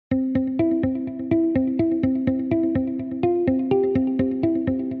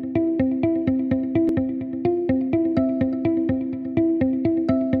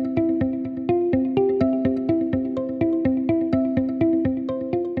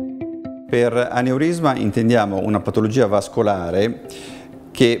Per aneurisma intendiamo una patologia vascolare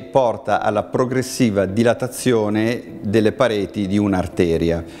che porta alla progressiva dilatazione delle pareti di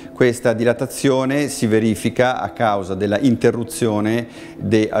un'arteria. Questa dilatazione si verifica a causa della interruzione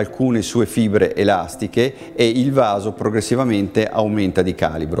di alcune sue fibre elastiche e il vaso progressivamente aumenta di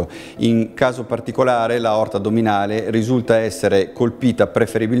calibro. In caso particolare l'aorta addominale risulta essere colpita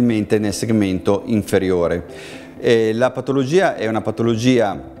preferibilmente nel segmento inferiore. La patologia è una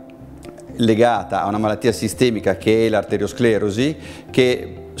patologia legata a una malattia sistemica che è l'arteriosclerosi,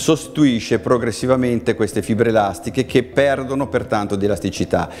 che sostituisce progressivamente queste fibre elastiche che perdono pertanto di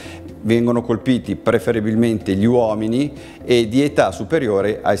elasticità. Vengono colpiti preferibilmente gli uomini e di età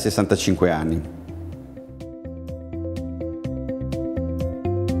superiore ai 65 anni.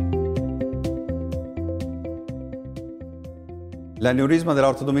 L'aneurisma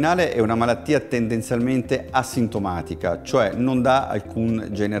dell'aorta addominale è una malattia tendenzialmente asintomatica, cioè non dà alcun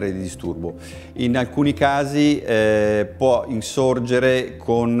genere di disturbo. In alcuni casi può insorgere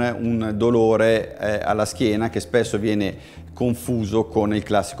con un dolore alla schiena che spesso viene confuso con il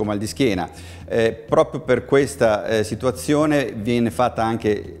classico mal di schiena. Proprio per questa situazione viene fatta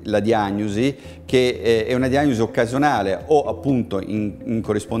anche la diagnosi, che è una diagnosi occasionale o appunto in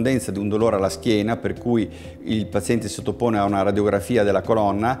corrispondenza di un dolore alla schiena, per cui il paziente si sottopone a una radiografia della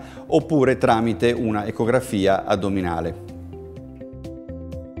colonna, oppure tramite una ecografia addominale.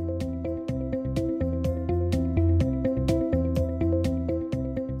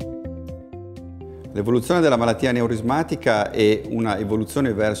 L'evoluzione della malattia aneurismatica è una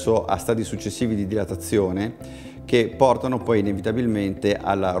evoluzione verso a stadi successivi di dilatazione che portano poi inevitabilmente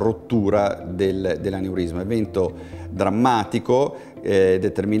alla rottura dell'aneurisma, evento drammatico,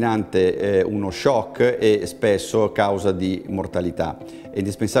 determinante uno shock e spesso causa di mortalità. È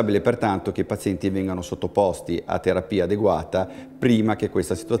indispensabile pertanto che i pazienti vengano sottoposti a terapia adeguata prima che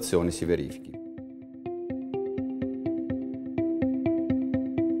questa situazione si verifichi.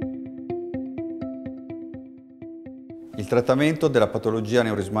 Il trattamento della patologia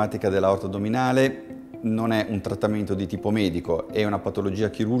aneurismatica dell'aorta addominale non è un trattamento di tipo medico, è una patologia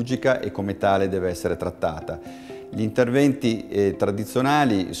chirurgica e come tale deve essere trattata. Gli interventi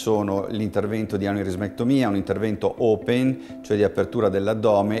tradizionali sono l'intervento di aneurismectomia, un intervento open, cioè di apertura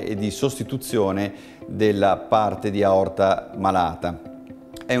dell'addome e di sostituzione della parte di aorta malata.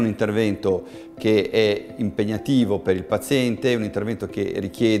 È un intervento che è impegnativo per il paziente, è un intervento che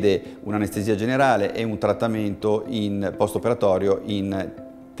richiede un'anestesia generale e un trattamento post-operatorio in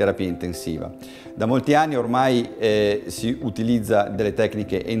terapia intensiva. Da molti anni ormai si utilizza delle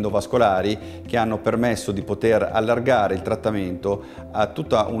tecniche endovascolari che hanno permesso di poter allargare il trattamento a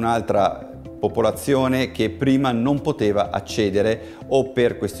tutta un'altra popolazione che prima non poteva accedere o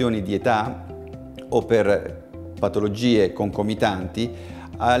per questioni di età o per patologie concomitanti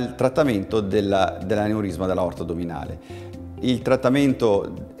al trattamento dell'aneurisma dell'aorta addominale. Il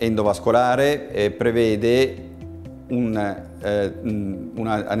trattamento endovascolare prevede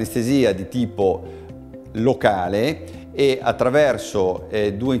un'anestesia di tipo locale e attraverso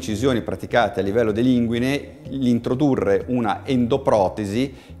due incisioni praticate a livello dell'inguine l'introdurre una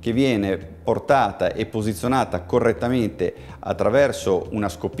endoprotesi che viene portata e posizionata correttamente attraverso una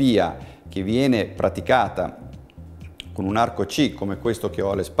scopia che viene praticata con un arco C come questo che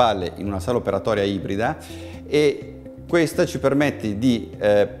ho alle spalle in una sala operatoria ibrida, e questa ci permette di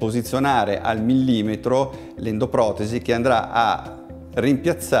posizionare al millimetro l'endoprotesi che andrà a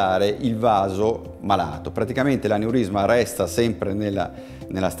rimpiazzare il vaso malato. Praticamente l'aneurisma resta sempre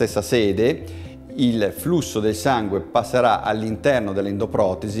nella stessa sede, il flusso del sangue passerà all'interno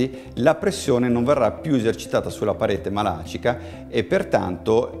dell'endoprotesi, la pressione non verrà più esercitata sulla parete malacica e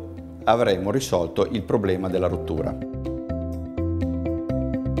pertanto avremo risolto il problema della rottura.